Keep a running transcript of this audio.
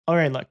All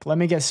right, look, let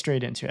me get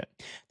straight into it.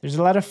 There's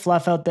a lot of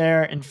fluff out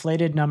there,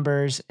 inflated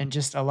numbers, and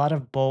just a lot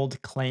of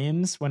bold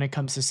claims when it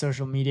comes to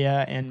social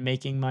media and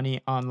making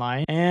money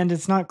online. And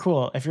it's not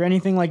cool. If you're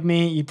anything like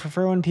me, you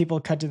prefer when people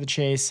cut to the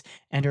chase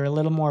and are a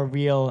little more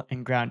real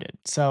and grounded.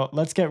 So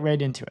let's get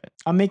right into it.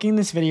 I'm making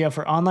this video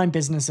for online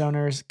business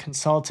owners,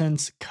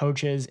 consultants,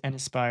 coaches, and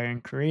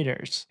aspiring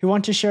creators who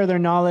want to share their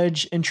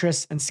knowledge,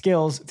 interests, and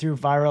skills through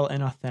viral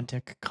and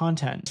authentic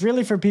content. It's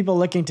really for people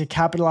looking to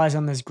capitalize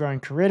on this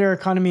growing creator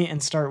economy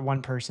and start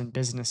one-person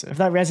businesses. If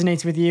that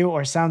resonates with you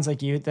or sounds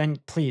like you, then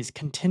please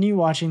continue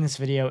watching this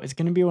video. It's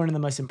going to be one of the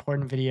most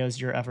important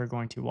videos you're ever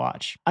going to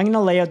watch. I'm going to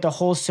lay out the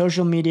whole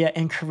social media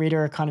and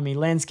creator economy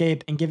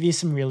landscape and give you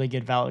some really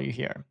good value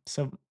here.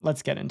 So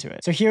let's get into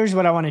it. So here's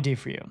what I want to do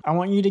for you. I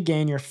want you to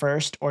gain your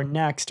first or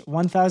next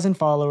 1,000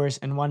 followers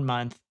in 1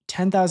 month,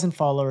 10,000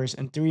 followers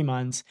in 3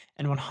 months,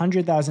 and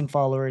 100,000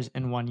 followers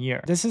in 1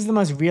 year. This is the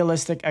most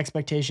realistic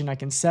expectation I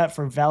can set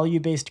for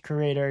value-based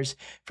creators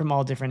from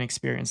all different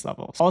experience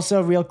levels.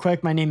 Also, real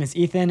quick, my name is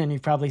Ethan, and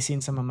you've probably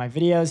seen some of my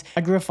videos.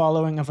 I grew a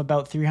following of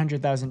about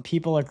 300,000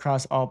 people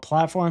across all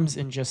platforms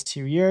in just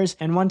 2 years,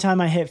 and one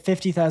time I hit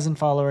 50,000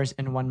 followers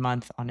in 1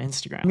 month on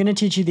Instagram. I'm going to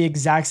teach you the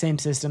exact same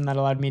system that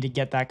allowed me to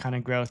get that kind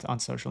of growth on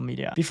social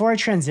media. Before I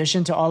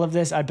transitioned to all of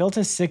this, I built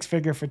a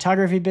 6-figure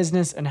photography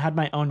business and had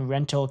my own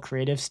rental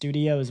creative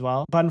studio as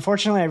well. But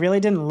unfortunately, I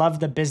really didn't love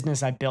the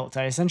business I built.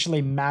 I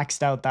essentially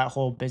maxed out that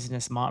whole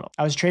business model.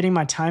 I was trading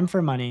my time for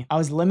money. I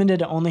was limited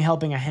to only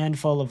helping a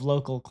handful of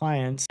local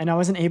clients, and I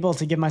wasn't able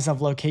to give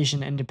myself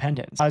location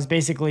independence. I was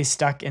basically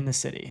stuck in the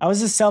city. I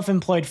was a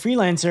self-employed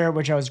freelancer,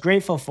 which I was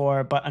grateful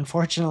for, but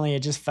unfortunately, it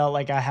just felt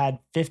like I had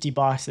 50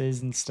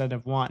 bosses instead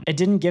of one. It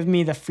didn't give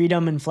me the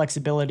freedom and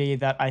flexibility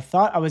that I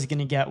thought I was going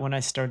to get when I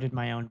started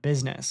my own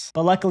business.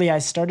 But luckily, I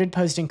started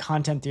posting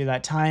content through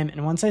that time,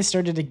 and once I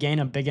started to gain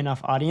a big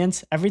enough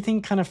audience,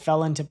 everything kind of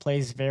fell into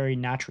place very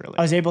naturally.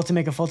 I was able to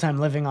make a full-time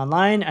living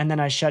online, and then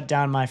I shut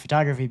down my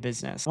photography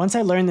business. Once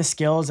I learned the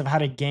skills of how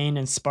to gain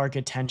and spark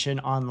attention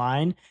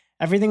online,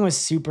 everything was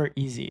super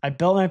easy. I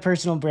built my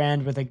personal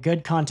brand with a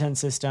good content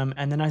system,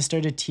 and then I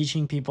started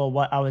teaching people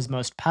what I was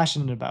most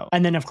passionate about.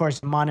 And then, of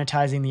course,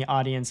 monetizing the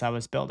audience I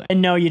was building.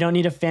 And no, you don't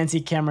need a fancy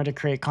camera to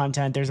create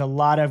content. There's a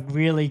lot of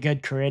really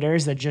good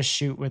creators that just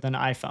shoot with an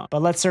iPhone.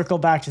 But let's circle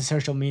back to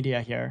social media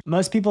here.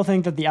 Most people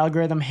think that the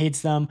algorithm hates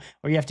them,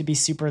 or you have to be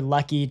super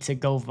lucky to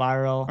go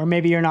viral, or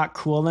maybe you're not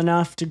cool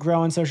enough to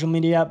grow on social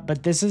media,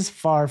 but this is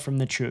far from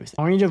the truth.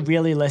 I want you to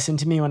really listen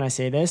to me when I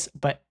say this,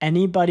 but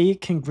anybody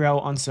can grow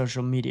on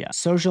social media.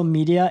 Social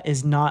media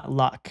is not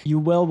luck. You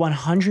will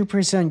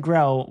 100%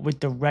 grow with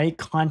the right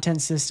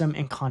content system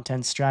and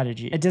content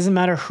strategy. It doesn't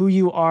matter who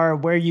you are,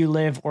 where you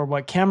live, or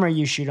what camera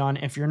you shoot on.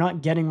 If you're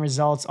not getting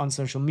results on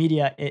social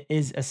media, it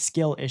is a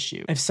skill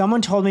issue. If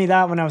someone told me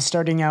that when I was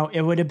starting out,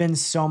 it would have been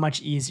so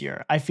much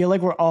easier. I feel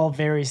like we're all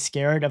very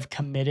scared of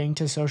committing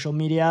to social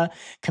media,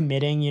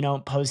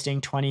 posting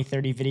 20,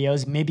 30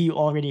 videos. Maybe you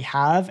already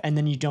have, and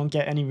then you don't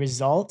get any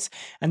results.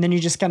 And then you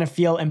just kind of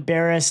feel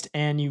embarrassed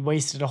and you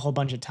wasted a whole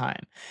bunch of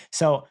time.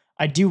 So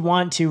I do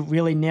want to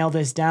really nail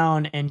this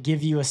down and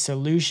give you a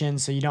solution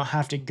so you don't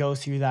have to go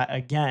through that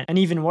again. And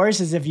even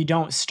worse is if you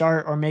don't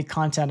start or make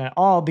content at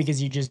all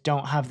because you just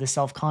don't have the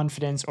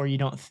self-confidence or you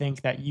don't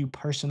think that you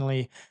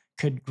personally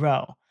could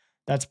grow.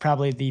 That's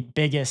probably the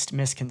biggest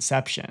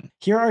misconception.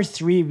 Here are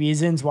 3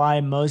 reasons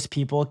why most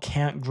people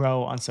can't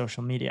grow on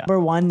social media. Number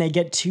 1, they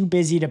get too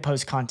busy to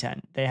post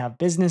content. They have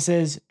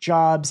businesses,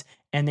 jobs,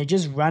 and they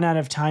just run out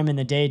of time in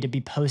the day to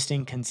be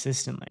posting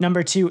consistently.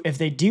 Number 2, if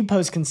they do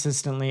post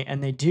consistently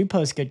and they do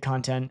post good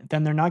content,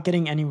 then they're not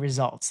getting any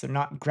results. They're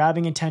not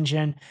grabbing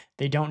attention.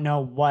 They don't know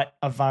what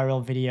a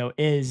viral video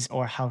is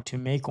or how to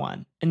make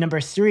one. And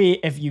number 3,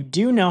 if you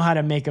do know how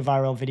to make a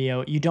viral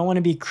video, you don't want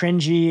to be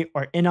cringy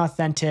or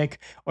inauthentic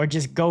or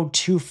just go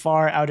too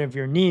far out of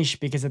your niche,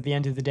 because at the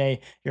end of the day,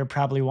 you're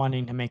probably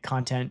wanting to make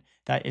content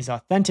that is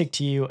authentic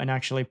to you and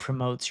actually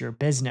promotes your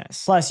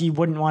business. Plus, you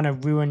wouldn't want to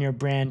ruin your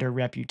brand or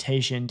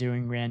reputation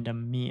doing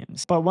random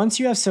memes. But once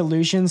you have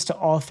solutions to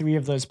all 3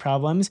 of those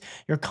problems,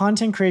 your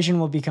content creation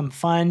will become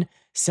fun,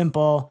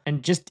 simple,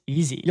 and just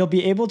easy. You'll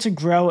be able to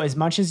grow as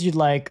much as you'd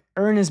like,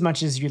 earn as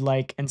much as you'd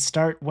like, and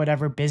start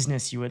whatever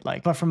business you would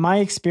like. But from my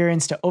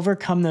experience, to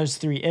overcome those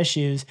 3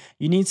 issues,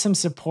 you need some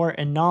support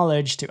and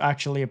knowledge to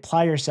actually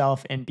apply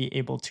yourself and be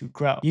able to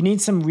grow. You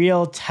need some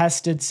real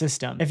tested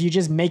system. If you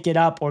just make it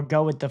up or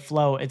go with the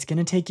flow, it's going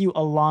to take you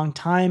a long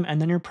time,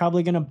 and then you're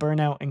probably going to burn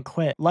out and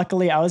quit.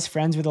 Luckily, I was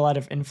friends with a lot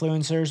of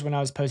influencers when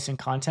I was posting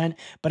content,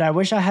 but I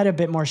wish I had a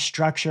bit more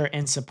structure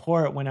and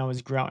support when I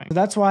was growing. So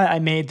that's why I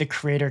made the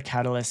Creator Academy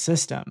Catalyst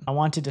system. I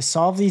wanted to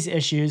solve these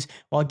issues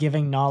while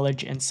giving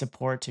knowledge and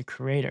support to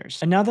creators.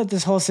 And now that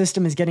this whole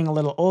system is getting a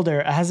little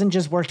older, it hasn't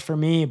just worked for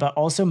me, but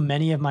also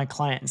many of my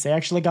clients. They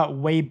actually got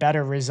way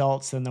better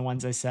results than the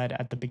ones I said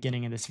at the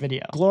beginning of this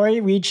video.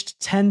 Glory reached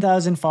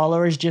 10,000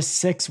 followers just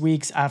 6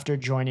 weeks after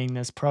joining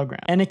this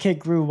program. Etiquette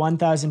grew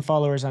 1,000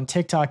 followers on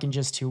TikTok in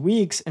just 2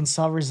 weeks and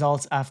saw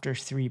results after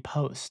 3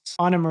 posts.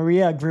 Anna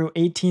Maria grew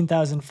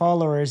 18,000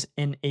 followers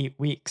in 8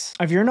 weeks.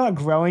 If you're not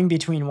growing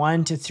between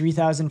 1,000 to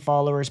 3,000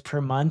 followers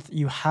per month,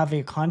 you have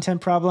a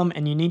content problem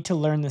and you need to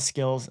learn the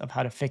skills of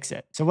how to fix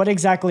it. So what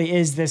exactly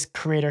is this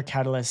Creator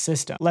Catalyst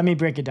system? Let me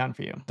break it down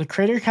for you. The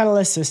Creator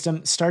Catalyst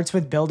system starts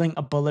with building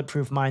a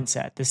bulletproof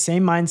mindset, the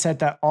same mindset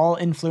that all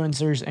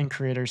influencers and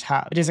creators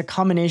have. It is a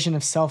combination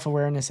of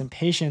self-awareness and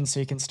patience so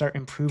you can start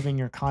improving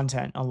your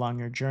content along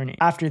your journey.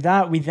 After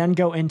that, we then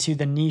go into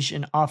the niche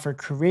and offer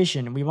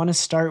creation. We want to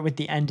start with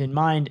the end in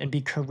mind and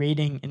be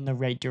creating in the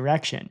right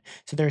direction.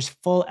 So there's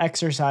full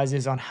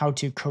exercises on how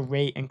to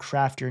create and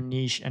craft your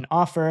niche and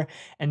offer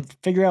and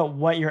figure out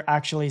what you're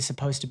actually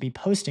supposed to be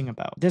posting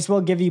about. This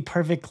will give you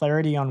perfect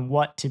clarity on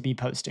what to be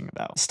posting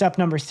about. Step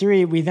number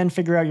 3, we then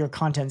figure out your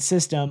content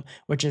system,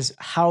 which is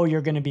how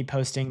you're going to be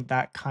posting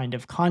that kind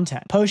of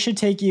content. Post should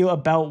take you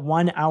about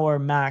 1 hour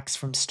max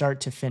from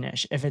start to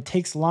finish. If it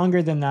takes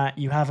longer than that,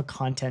 you have a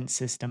content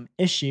system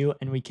issue,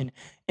 and we can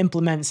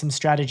implement some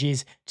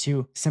strategies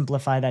to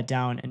simplify that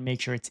down and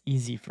make sure it's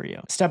easy for you.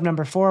 Step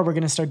number 4, we're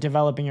going to start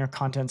developing your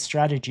content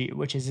strategy,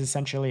 which is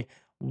essentially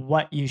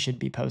what you should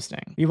be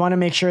posting. You want to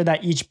make sure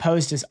that each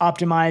post is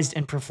optimized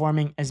and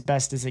performing as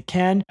best as it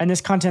can. And this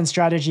content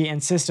strategy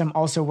and system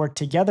also work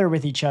together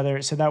with each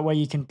other so that way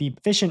you can be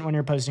efficient when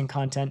you're posting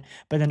content,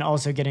 but then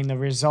also getting the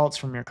results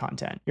from your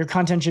content. Your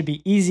content should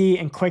be easy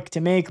and quick to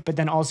make, but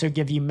then also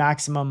give you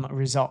maximum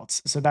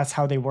results. So that's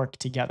how they work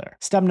together.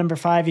 Step number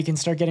 5, you can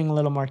start getting a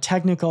little more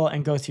technical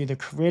and go through the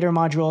creator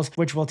modules,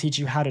 which will teach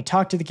you how to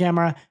talk to the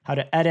camera, how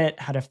to edit,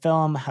 how to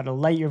film, how to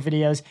light your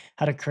videos,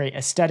 how to create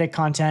aesthetic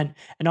content,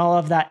 and all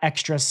of that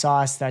extra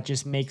sauce that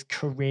just makes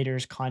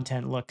creators'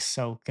 content look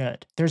so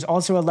good. There's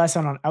also a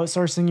lesson on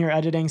outsourcing your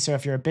editing. So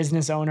if you're a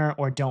business owner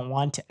or don't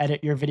want to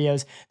edit your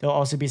videos, there'll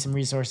also be some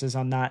resources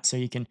on that so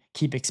you can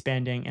keep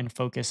expanding and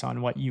focus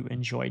on what you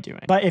enjoy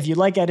doing. But if you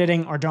like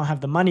editing or don't have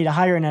the money to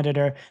hire an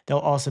editor,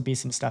 there'll also be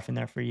some stuff in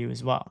there for you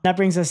as well. That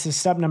brings us to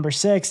step number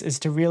 6, is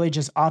to really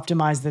just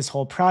optimize this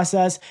whole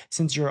process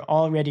since you're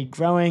already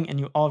growing and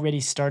you already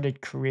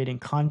started creating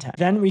content.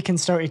 Then we can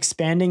start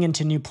expanding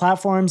into new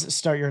platforms,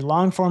 start your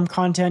long form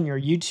content, your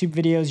YouTube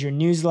videos, your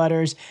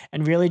newsletters,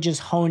 and really just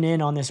hone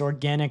in on this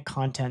organic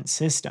content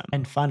system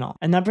and funnel.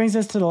 And that brings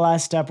us to the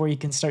last step where you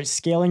can start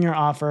scaling your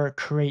offer,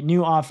 create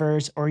new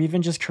offers, or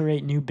even just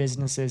create new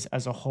businesses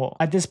as a whole.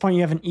 At this point,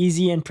 you have an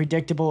easy and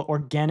predictable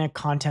organic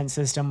content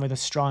system with a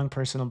strong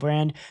personal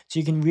brand, so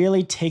you can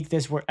really take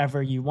this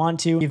wherever you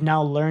want to. You've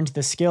now learned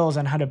the skills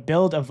on how to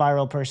build a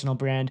viral personal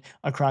brand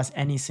across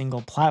any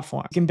single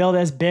platform. You can build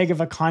as big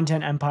of a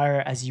content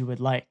empire as you would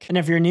like. And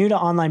if you're new to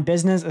online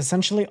business,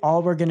 essentially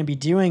all we're going to be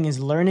doing is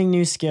learning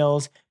new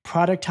skills,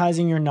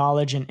 productizing your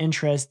knowledge and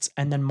interests,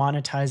 and then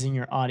monetizing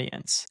your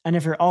audience. And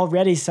if you're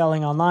already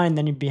selling online,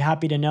 then you'd be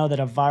happy to know that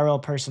a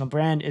viral personal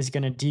brand is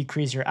going to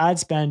decrease your ad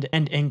spend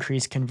and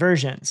increase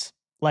conversions.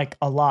 Like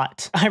a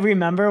lot. I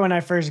remember when I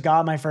first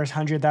got my first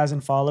 100,000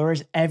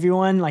 followers,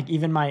 everyone, like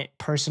even my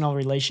personal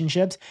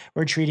relationships,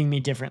 were treating me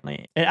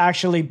differently. It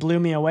actually blew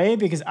me away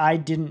because I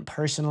didn't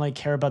personally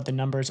care about the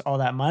numbers all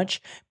that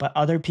much, but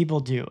other people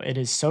do. It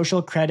is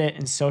social credit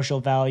and social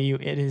value.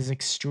 It is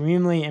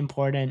extremely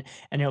important,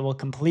 and it will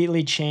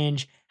completely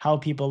change how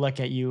people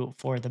look at you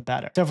for the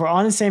better. So if we're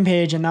on the same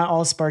page and that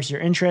all sparks your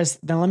interest,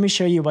 then let me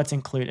show you what's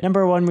included.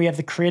 Number 1, we have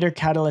the Creator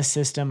Catalyst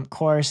System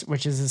course,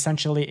 which is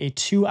essentially a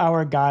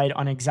 2-hour guide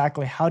on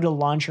exactly how to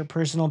launch your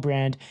personal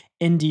brand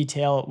in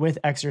detail with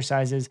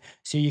exercises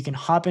so you can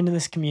hop into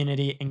this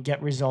community and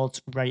get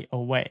results right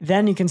away.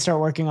 Then you can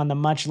start working on the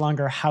much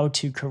longer How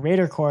to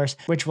Creator course,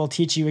 which will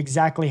teach you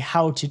exactly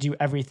how to do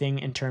everything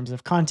in terms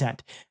of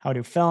content, how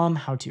to film,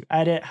 how to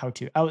edit, how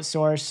to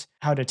outsource,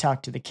 how to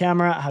talk to the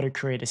camera, how to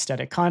create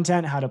aesthetic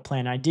content, how to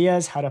plan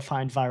ideas, how to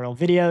find viral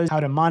videos, how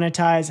to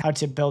monetize, how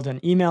to build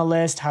an email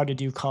list, how to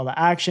do call to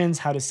actions,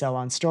 how to sell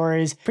on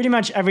stories, pretty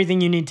much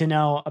everything you need to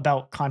know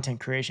about content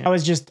creation. That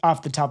was just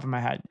off the top of my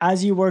head.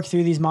 As you work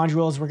through these modules,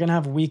 we're going to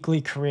have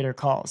weekly creator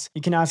calls.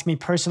 You can ask me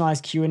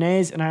personalized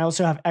Q&As, and I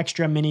also have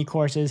extra mini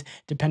courses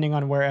depending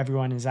on where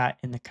everyone is at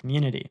in the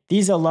community.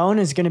 These alone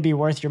is going to be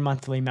worth your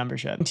monthly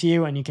membership to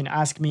you, and you can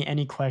ask me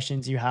any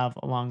questions you have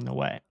along the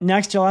way.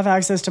 Next, you'll have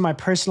access to my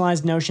personalized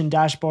Notion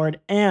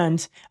dashboard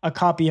and a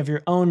copy of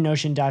your own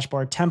Notion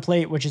dashboard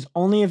template, which is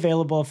only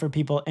available for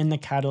people in the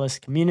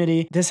Catalyst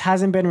community. This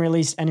hasn't been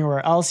released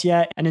anywhere else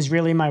yet and is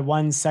really my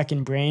 1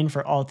 second brain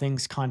for all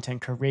things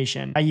content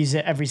creation. I use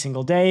it every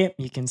single day.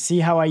 You can see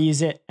how I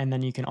use it, and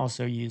then you can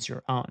also use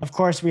your own. Of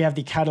course, we have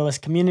the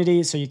Catalyst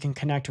community, so you can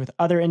connect with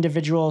other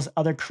individuals,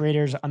 other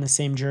creators on the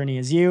same journey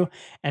as you,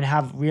 and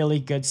have really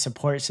good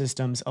support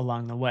systems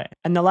along the way.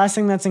 And the last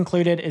thing that's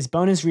included is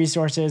bonus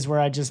resources, where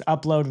I just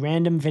upload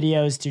random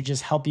videos to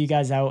just help you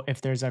guys out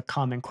if there's a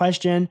common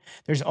question.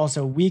 There's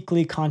also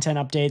weekly content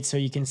updates, so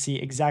you can see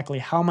exactly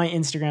how my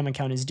Instagram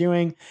account is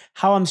doing,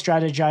 how I'm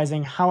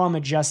strategizing, how I'm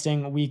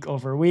adjusting week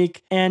over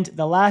week. And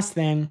the last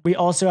thing, we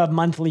also have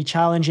monthly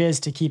challenges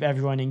to keep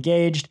everyone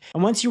engaged.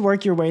 And once you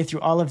work your way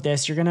through all of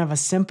this, you're gonna have a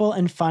simple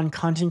and fun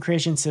content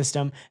creation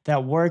system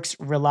that works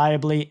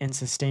reliably and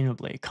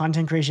sustainably.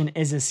 Content creation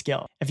is a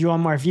skill. If you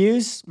want more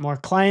views, more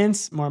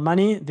clients, more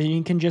money, then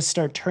you can just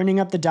start turning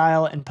up the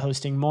dial and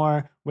posting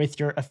more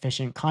with your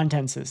efficient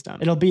content system.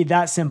 It'll be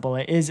that simple.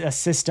 It is a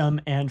system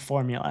and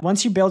formula.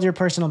 Once you build your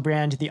personal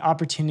brand, the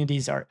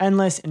opportunities are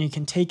endless and you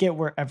can take it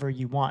wherever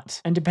you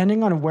want. And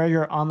depending on where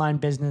your online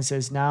business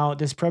is now,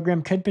 this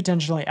program could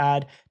potentially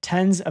add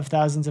tens of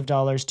thousands of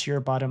dollars to your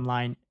bottom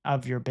line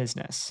of your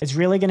business. It's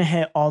really going to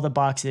hit all the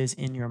boxes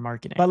in your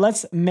marketing. But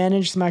let's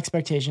manage some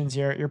expectations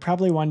here. You're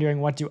probably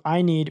wondering, what do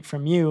I need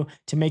from you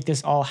to make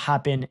this all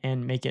happen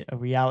and make it a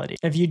reality?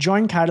 If you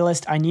join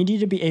Catalyst, I need you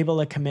to be able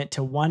to commit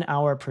to 1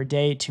 hour per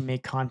day to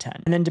make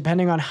content. And then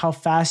depending on how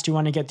fast you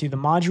want to get through the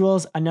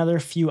modules, another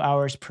few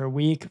hours per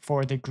week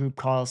for the group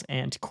calls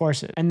and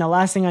courses. And the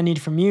last thing I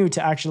need from you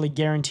to actually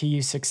guarantee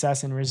you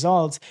success and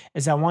results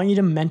is I want you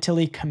to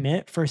mentally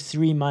commit for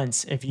 3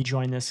 months if you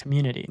join this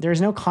community.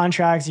 There's no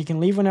contracts. You can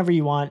leave whenever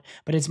you want,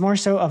 but it's more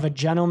so of a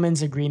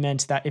gentleman's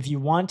agreement that if you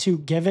want to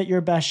give it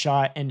your best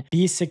shot and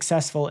be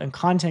successful in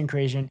content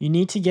creation, you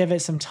need to give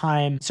it some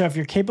time. So if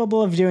you're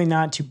capable of doing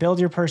that to build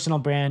your personal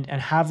brand and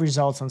have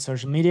results on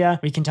social media,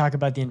 we can talk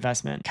about the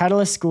investment.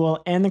 Catalyst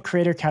School and the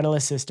Creator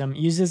Catalyst system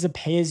uses a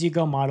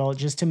pay-as-you-go model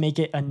just to make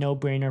it a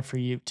no-brainer for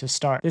you to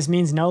start. This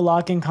means no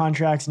lock-in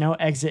contracts, no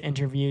exit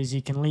interviews.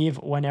 You can leave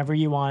whenever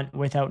you want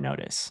without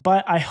notice.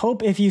 But I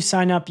hope if you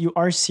sign up, you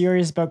are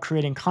serious about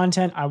creating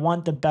content. I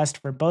want the best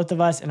for both of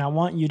us, and I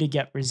want you to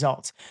get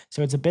results.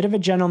 So it's a bit of a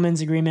gentleman's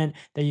agreement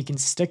that you can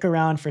stick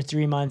around for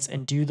 3 months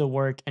and do the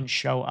work and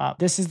show up.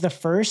 This is the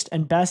first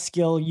and best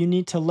skill you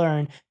need to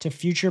learn to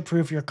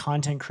future-proof your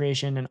content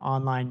creation and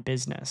online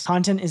business.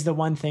 Content is the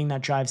one thing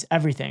that drives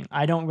everything.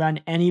 I don't run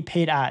any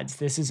paid ads.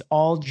 This is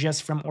all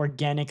just from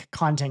organic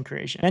content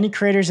creation. Many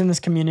creators in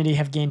this community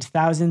have gained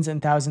thousands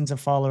and thousands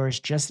of followers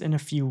just in a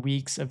few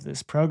weeks of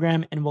this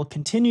program and will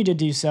continue to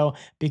do so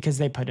because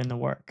they put in the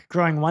work.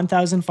 Growing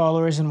 1,000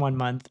 followers in 1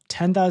 month,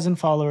 10,000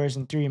 followers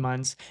in 3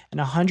 months, and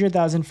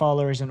 100,000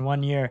 followers in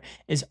 1 year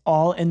is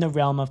all in the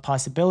realm of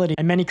possibility.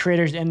 And many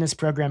creators in this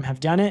program have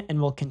done it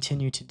and will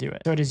continue to do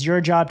it. So it is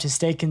your job to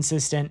stay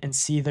consistent and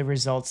see the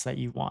results that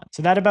you want.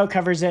 So that about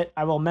covers it.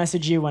 I will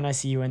message you when I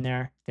see you in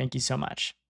there. Thank you so much.